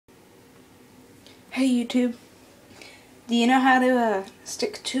Hey YouTube, do you know how to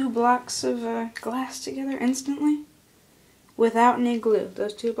stick 2 blocks of glass together instantly? Without any glue.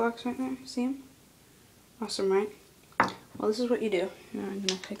 Those 2 blocks right there, see them? Awesome, right? Well, this is what you do. Now I'm going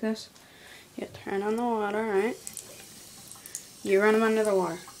to take this, you turn on the water, right? You run them under the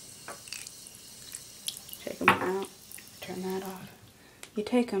water. Take them out, turn that off. You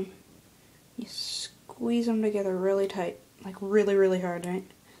take them, you squeeze them together really tight, like really, really hard, right?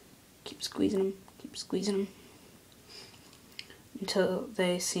 Keep squeezing them until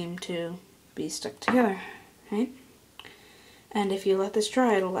they seem to be stuck together, right? And if you let this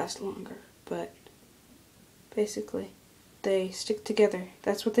dry, it'll last longer, but basically they stick together.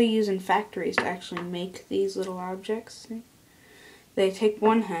 That's what they use in factories to actually make these little objects. See? They take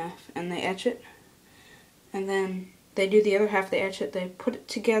one half and they etch it, and then they do the other half, they etch it, they put it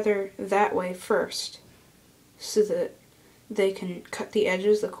together that way first, so that they can cut the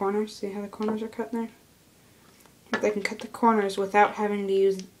edges, the corners. See how the corners are cut there? They can cut the corners without having to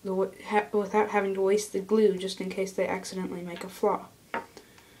use without having to waste the glue, just in case they accidentally make a flaw.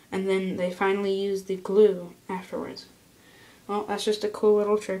 And then they finally use the glue afterwards. Well, that's just a cool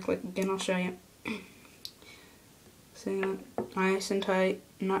little trick. Like, again, I'll show you. See that? Nice and tight,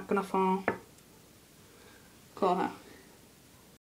 not gonna fall. Cool, huh?